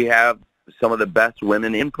we have some of the best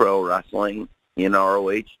women in pro wrestling in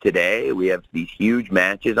ROH today. We have these huge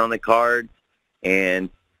matches on the card, and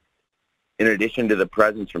in addition to the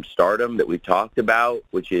presence from Stardom that we've talked about,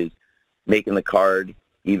 which is making the card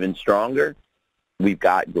even stronger, we've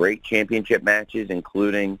got great championship matches,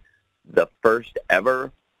 including the first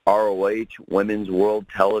ever ROH Women's World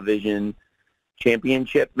Television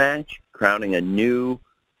Championship match, crowning a new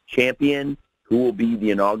champion. Who will be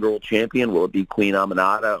the inaugural champion? Will it be Queen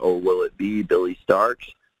Aminata or will it be Billy Starks?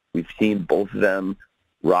 We've seen both of them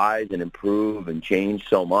rise and improve and change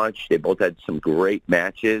so much. They both had some great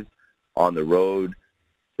matches on the road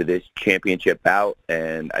to this championship bout,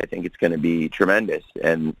 and I think it's going to be tremendous.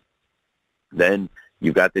 And then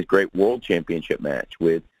you've got this great world championship match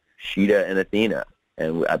with Shida and Athena.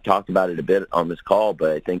 And I've talked about it a bit on this call,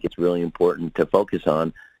 but I think it's really important to focus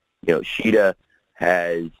on. You know, Shida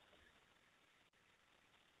has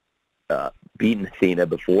beaten Athena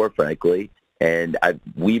before, frankly, and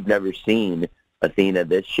we've never seen Athena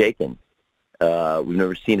this shaken. We've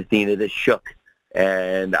never seen Athena this shook,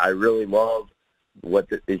 and I really love what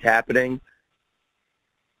is happening.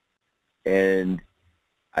 And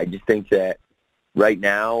I just think that right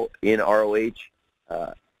now in ROH,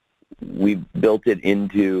 we've built it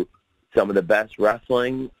into some of the best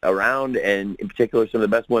wrestling around, and in particular some of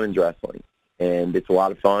the best women's wrestling. And it's a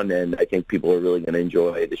lot of fun, and I think people are really going to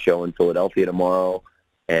enjoy the show in Philadelphia tomorrow.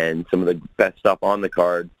 And some of the best stuff on the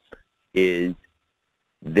card is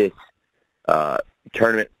this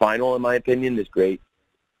tournament final, in my opinion, this great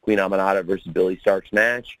Queen Aminata versus Billy Starks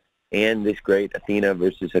match, and this great Athena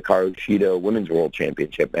versus Hikaru Shida Women's World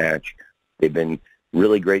Championship match. They've been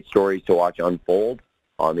really great stories to watch unfold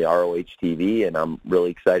on the ROH TV, and I'm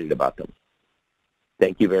really excited about them.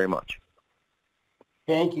 Thank you very much.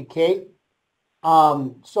 Thank you, Kate.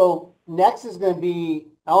 So next is going to be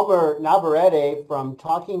Elmer Navarrete from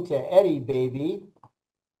Talking to Eddie Baby.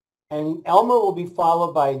 And Elmer will be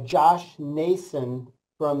followed by Josh Nason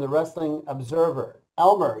from the Wrestling Observer.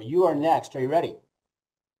 Elmer, you are next. Are you ready?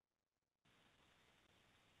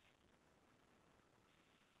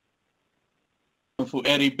 For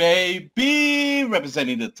Eddie Baby,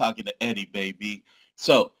 representing the Talking to Eddie Baby.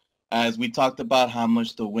 So, as we talked about how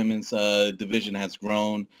much the women's division has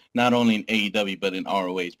grown, not only in AEW, but in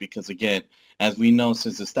ROH, because again, as we know,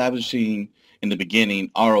 since establishing in the beginning,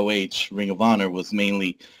 ROH, Ring of Honor, was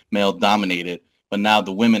mainly male-dominated, but now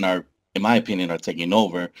the women are, in my opinion, are taking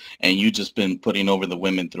over, and you've just been putting over the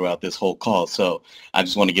women throughout this whole call. So I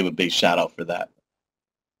just want to give a big shout-out for that.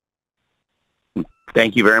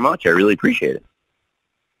 Thank you very much. I really appreciate it.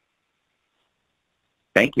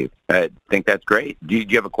 Thank you. I think that's great. Do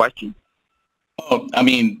you have a question? Oh, I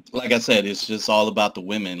mean, like I said, it's just all about the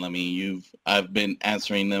women. I mean, I've been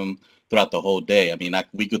answering them throughout the whole day. I mean,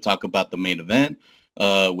 we could talk about the main event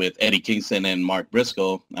with Eddie Kingston and Mark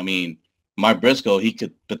Briscoe. I mean, Mark Briscoe, he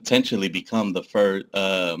could potentially become the first,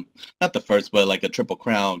 not the first, but like a Triple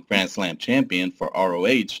Crown Grand Slam champion for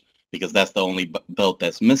ROH, because that's the only belt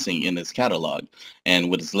that's missing in his catalog.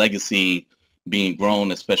 And with his legacy being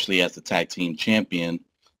grown, especially as the tag team champion,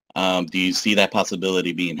 do you see that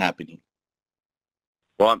possibility being happening?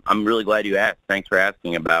 Well, I'm really glad you asked. Thanks for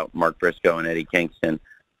asking about Mark Briscoe and Eddie Kingston.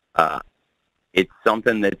 It's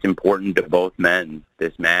something that's important to both men,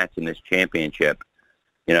 this match and this championship.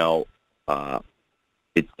 You know,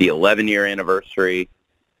 it's the 11-year anniversary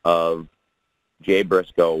of Jay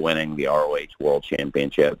Briscoe winning the ROH World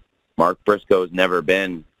Championship. Mark Briscoe's never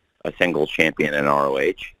been a singles champion in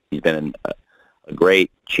ROH. He's been a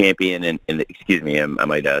great champion in the, excuse me, I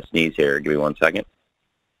might sneeze here. Give me 1 second.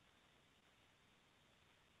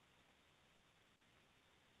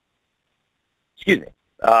 Excuse me.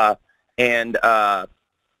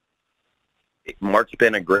 Mark's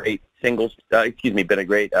been a great singles, been a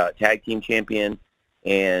great tag team champion,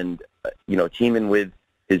 and teaming with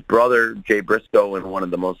his brother Jay Briscoe in one of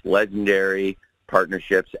the most legendary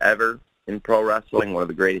partnerships ever in pro wrestling, one of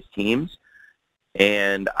the greatest teams.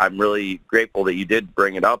 And I'm really grateful that you did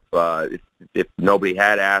bring it up. If nobody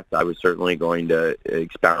had asked, I was certainly going to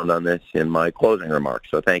expound on this in my closing remarks.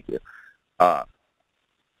 So thank you.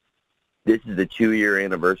 This is the 2-year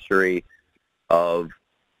anniversary of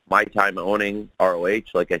my time owning ROH.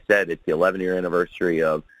 Like I said, it's the 11-year anniversary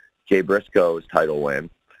of Jay Briscoe's title win.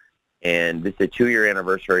 And this is a 2-year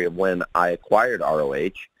anniversary of when I acquired ROH.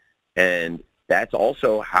 And that's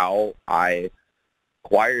also how I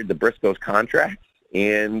acquired the Briscoes contracts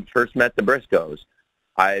and first met the Briscoes.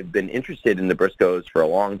 I've been interested in the Briscoes for a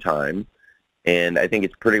long time, and I think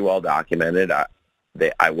it's pretty well documented.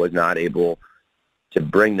 I was not able to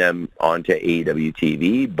bring them onto AEW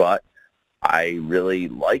TV, but I really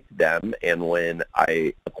liked them, and when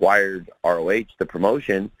I acquired ROH, the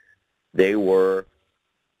promotion, they were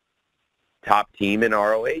top team in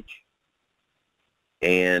ROH.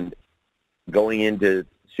 And going into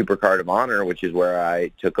Supercard of Honor, which is where I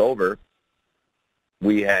took over,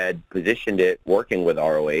 we had positioned it working with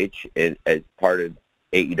ROH as part of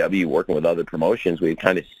AEW, working with other promotions. We had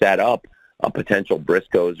kind of set up a potential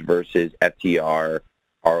Briscoes versus FTR,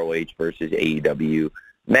 ROH versus AEW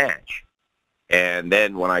match. And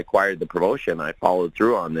then when I acquired the promotion, I followed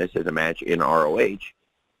through on this as a match in ROH.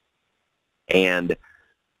 And the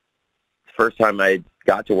first time I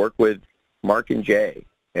got to work with Mark and Jay,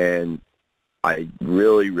 and I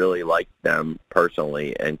really, really liked them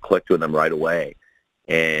personally and clicked with them right away.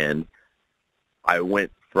 And I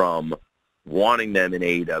went from wanting them in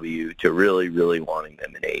AEW to really, really wanting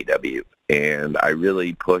them in AEW. And I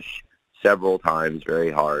really pushed several times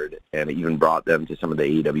very hard, and even brought them to some of the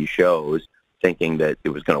AEW shows thinking that it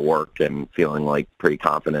was going to work and feeling like pretty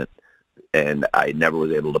confident. And I never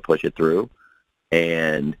was able to push it through.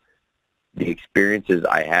 And the experiences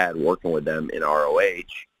I had working with them in ROH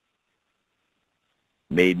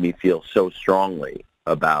made me feel so strongly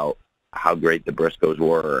about how great the Briscoes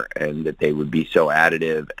were, and that they would be so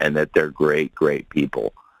additive, and that they're great, great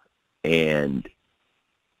people. And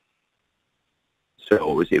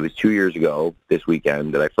so it was 2 years ago this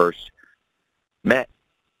weekend that I first met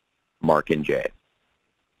Mark and Jay.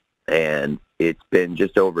 And it's been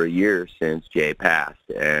just over a year since Jay passed,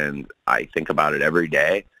 and I think about it every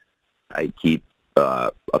day. I keep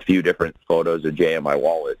a few different photos of Jay in my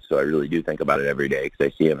wallet, so I really do think about it every day, because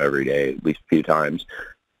I see him every day at least a few times.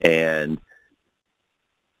 And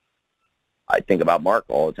I think about Mark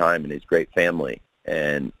all the time and his great family.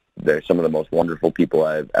 And they're some of the most wonderful people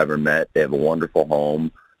I've ever met. They have a wonderful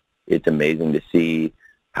home. It's amazing to see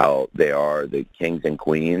how they are the kings and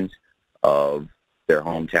queens of their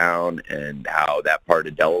hometown and how that part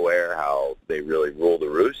of Delaware, how they really rule the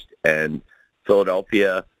roost. And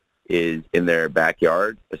Philadelphia is in their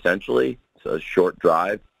backyard, essentially. So a short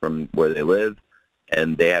drive from where they live.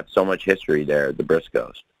 And they have so much history there, the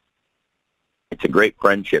Briscoes. It's a great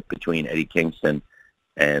friendship between Eddie Kingston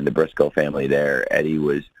and the Briscoe family there. Eddie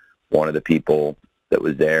was one of the people that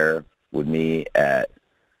was there with me at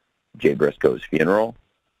Jay Briscoe's funeral.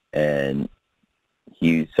 And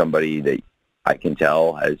he's somebody that I can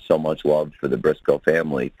tell has so much love for the Briscoe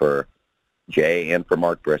family, for Jay and for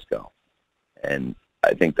Mark Briscoe. And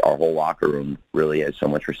I think our whole locker room really has so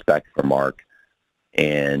much respect for Mark.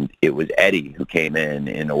 And it was Eddie who came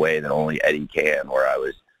in a way that only Eddie can, where I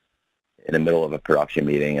was in the middle of a production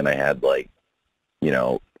meeting and I had, like, you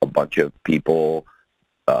know, a bunch of people,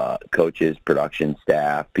 coaches, production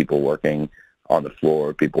staff, people working on the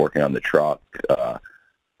floor, people working on the truck,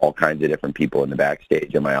 all kinds of different people in the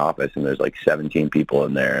backstage in my office, and there's like 17 people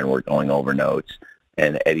in there, and we're going over notes.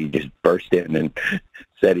 And Eddie just burst in and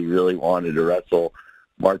said he really wanted to wrestle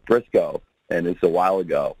Mark Briscoe, and it's a while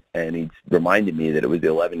ago. And he reminded me that it was the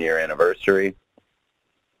 11-year anniversary,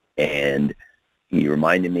 and he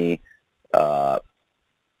reminded me of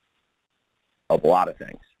a lot of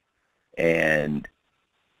things. And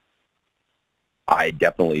I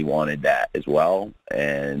definitely wanted that as well.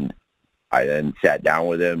 And I then sat down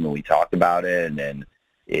with him and we talked about it, and then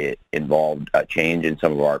it involved a change in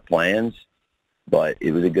some of our plans, but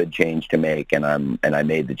it was a good change to make, and I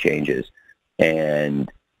made the changes. And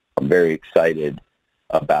I'm very excited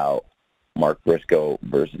about Mark Briscoe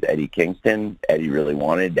versus Eddie Kingston. Eddie really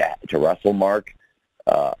wanted to wrestle Mark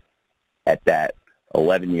at that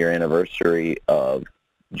 11-year anniversary of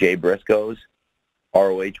Jay Briscoe's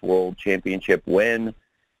ROH World Championship win.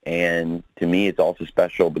 And to me, it's also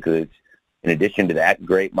special because it's, in addition to that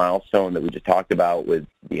great milestone that we just talked about with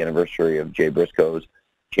the anniversary of Jay Briscoe's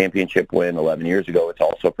championship win 11 years ago, it's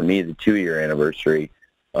also, for me, the 2-year anniversary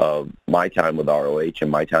of my time with ROH and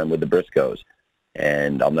my time with the Briscoes.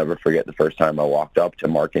 And I'll never forget the first time I walked up to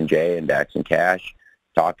Mark and Jay and Dax and Cash,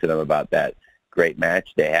 talked to them about that great match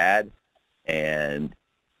they had. And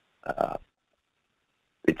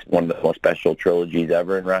it's one of the most special trilogies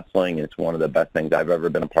ever in wrestling. It's one of the best things I've ever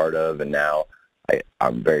been a part of. And now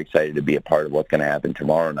I'm very excited to be a part of what's going to happen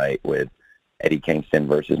tomorrow night with Eddie Kingston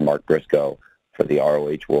versus Mark Briscoe for the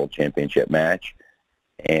ROH World Championship match.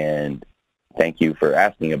 And thank you for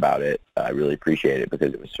asking about it. I really appreciate it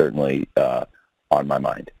because it was certainly on my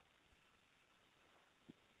mind.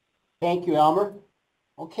 Thank you, Elmer.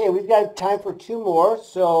 Okay, we've got time for 2 more.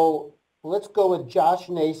 So let's go with Josh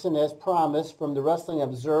Nason as promised from the Wrestling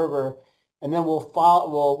Observer, and then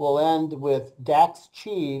we'll end with Dax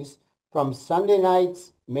Cheeves from Sunday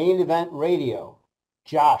night's Main Event Radio.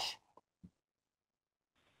 Josh.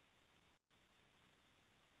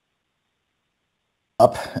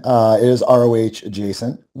 It is ROH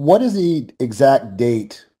adjacent. What is the exact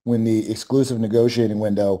date when the exclusive negotiating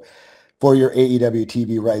window for your AEW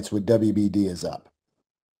TV rights with WBD is up?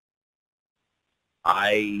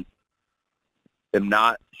 I am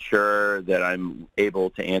not sure that I'm able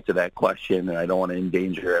to answer that question, and I don't want to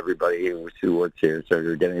endanger everybody who works here, so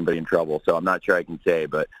or get anybody in trouble. So I'm not sure I can say,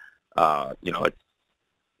 but you know,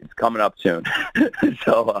 it's coming up soon.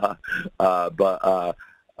 So, I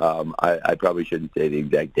probably shouldn't say the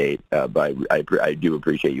exact date, but I do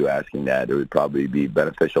appreciate you asking that. It would probably be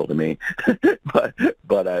beneficial to me,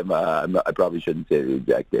 but I probably shouldn't say the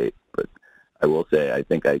exact date. But I will say I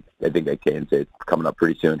think I can say it's coming up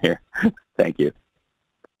pretty soon here. Thank you.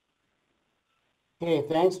 Okay,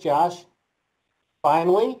 thanks, Josh.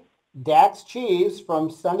 Finally, Dax Cheeves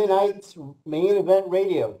from Sunday night's Main Event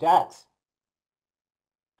Radio. Dax.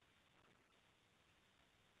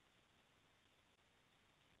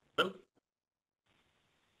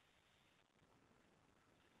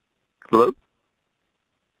 Hello?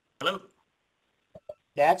 Hello?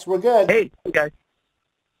 Dax, we're good. Hey, guys.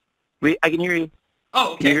 I can hear you.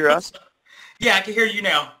 Oh, okay. Can you hear us? Yeah, I can hear you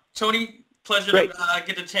now. Tony, pleasure Great. to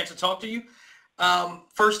get a chance to talk to you.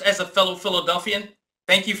 First, as a fellow Philadelphian,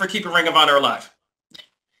 thank you for keeping Ring of Honor alive.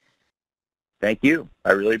 Thank you.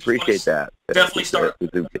 I really appreciate that. Definitely start.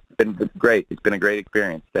 It's been great. It's been a great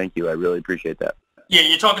experience. Thank you. I really appreciate that. Yeah,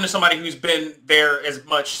 you're talking to somebody who's been there as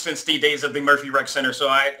much since the days of the Murphy Rec Center, so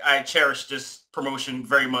I cherish this promotion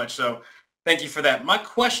very much. So thank you for that. My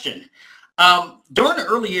question, during the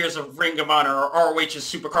early years of Ring of Honor or ROH's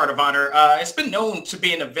Supercard of Honor, it's been known to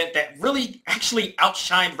be an event that really actually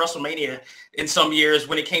outshined WrestleMania in some years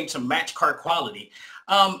when it came to match card quality.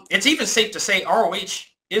 it's even safe to say ROH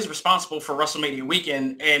is responsible for WrestleMania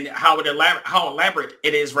weekend and how elaborate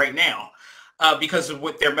it is right now, because of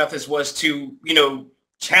what their methods was to,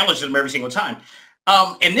 challenge them every single time.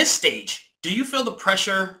 In this stage, do you feel the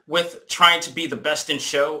pressure with trying to be the best in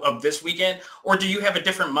show of this weekend, or do you have a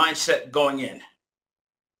different mindset going in?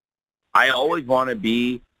 I always want to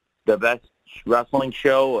be the best wrestling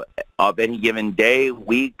show of any given day,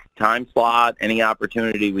 week, time slot, any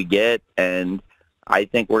opportunity we get, and I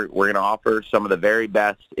think we're going to offer some of the very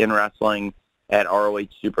best in wrestling at ROH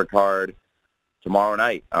Supercard tomorrow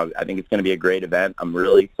night. I think it's going to be a great event. I'm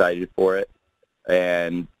really excited for it,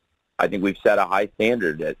 and I think we've set a high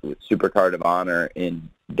standard at Supercard of Honor in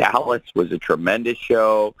Dallas. Was a tremendous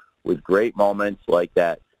show with great moments like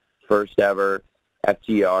that first ever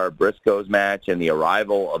FTR Briscoes match and the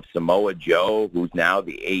arrival of Samoa Joe, who's now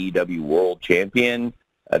the AEW World Champion.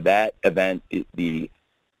 That event, the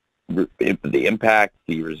impact,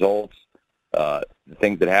 the results, the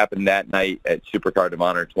things that happened that night at Supercard of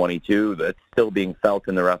Honor 22, that's still being felt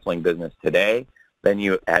in the wrestling business today. Then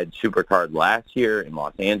you had Supercard last year in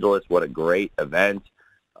Los Angeles. What a great event.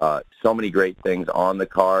 So many great things on the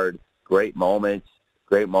card. Great moments.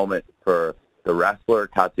 Great moment for the wrestler,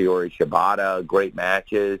 Katsuyori Shibata. Great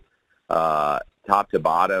matches. Top to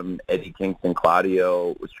bottom, Eddie Kingston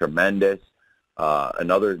Claudio was tremendous.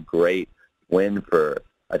 Another great win for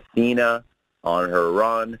Athena on her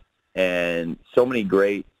run. And so many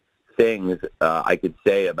great things I could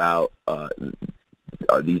say about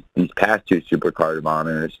these past two Supercard of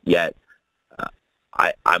Honors, yet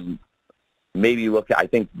I'm maybe looking, I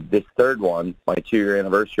think this third one, my 2-year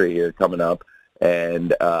anniversary here coming up,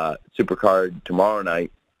 and Supercard tomorrow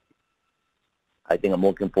night, I think I'm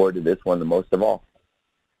looking forward to this one the most of all.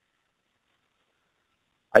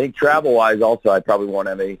 I think travel-wise also, I probably won't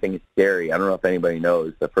have anything scary. I don't know if anybody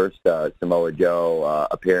knows. The first Samoa Joe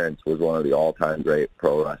appearance was one of the all-time great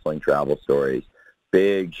pro wrestling travel stories.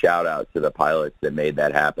 Big shout-out to the pilots that made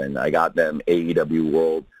that happen. I got them AEW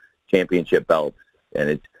World Championship belts, and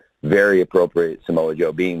it's very appropriate, Samoa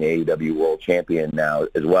Joe being the AEW World Champion now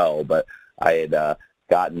as well, but I had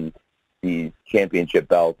gotten these championship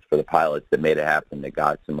belts for the pilots that made it happen, that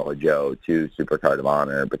got Samoa Joe to Supercard of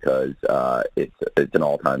Honor, because it's an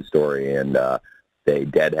all-time story, and they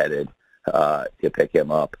deadheaded to pick him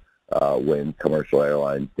up when commercial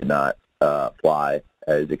airlines did not fly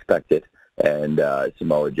as expected. And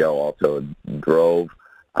Samoa Joe also drove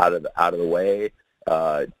out of the way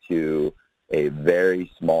to a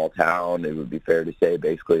very small town, it would be fair to say,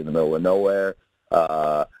 basically in the middle of nowhere,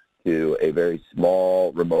 to a very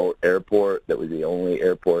small, remote airport that was the only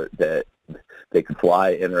airport that they could fly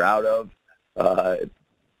in or out of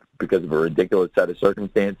because of a ridiculous set of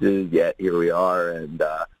circumstances. Yet here we are, and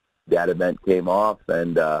that event came off,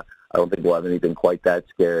 and I don't think we'll have anything quite that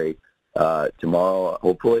scary tomorrow,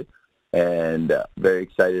 hopefully. And very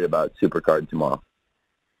excited about Supercard tomorrow.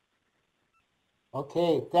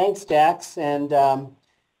 Okay, thanks, Dax, and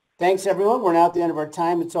thanks, everyone. We're now at the end of our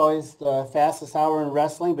time. It's always the fastest hour in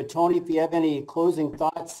wrestling, but Tony, if you have any closing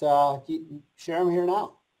thoughts, share them here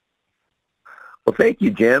now. Well, thank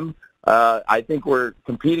you, Jim. I think we're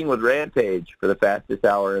competing with Rampage for the fastest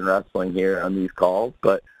hour in wrestling here on these calls,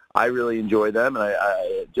 but I really enjoy them, and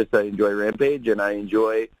I enjoy Rampage, and I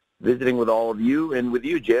enjoy visiting with all of you and with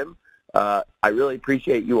you, Jim. I really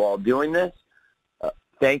appreciate you all doing this.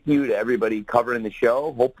 Thank you to everybody covering the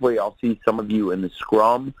show. Hopefully I'll see some of you in the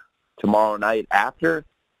scrum tomorrow night after.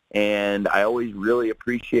 And I always really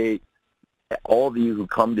appreciate all of you who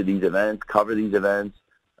come to these events, cover these events.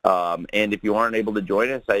 And if you aren't able to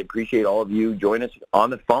join us, I appreciate all of you. Join us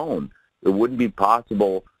on the phone. It wouldn't be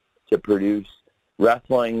possible to produce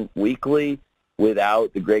wrestling weekly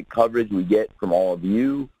without the great coverage we get from all of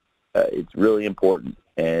you. It's really important,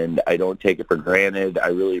 and I don't take it for granted. I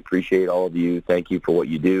really appreciate all of you. Thank you for what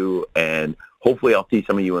you do, and hopefully I'll see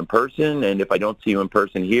some of you in person, and if I don't see you in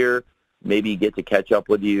person here, maybe get to catch up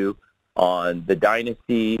with you on the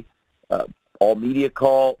Dynasty all-media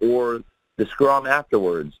call or the scrum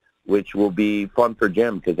afterwards, which will be fun for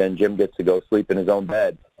Jim, because then Jim gets to go sleep in his own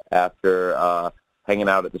bed after hanging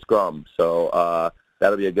out at the scrum. So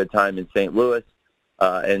that'll be a good time in St. Louis.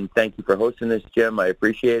 And thank you for hosting this, Jim. I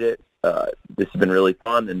appreciate it. This has been really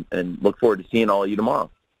fun, and look forward to seeing all of you tomorrow.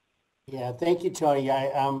 Yeah, thank you, Tony.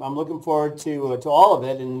 I'm looking forward to all of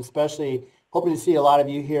it, and especially hoping to see a lot of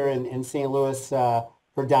you here in St. Louis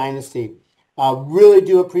for Dynasty. Really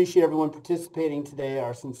do appreciate everyone participating today.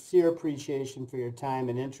 Our sincere appreciation for your time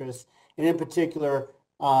and interest, and in particular,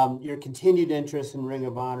 your continued interest in Ring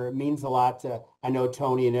of Honor. It means a lot to, I know,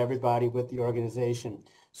 Tony and everybody with the organization.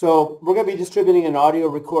 So we're going to be distributing an audio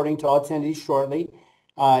recording to all attendees shortly.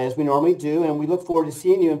 as we normally do. And we look forward to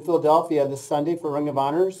seeing you in Philadelphia this Sunday for Ring of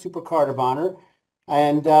Honor, Supercard of Honor.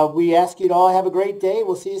 And we ask you to all have a great day.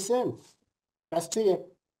 We'll see you soon. Best to you.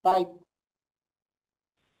 Bye.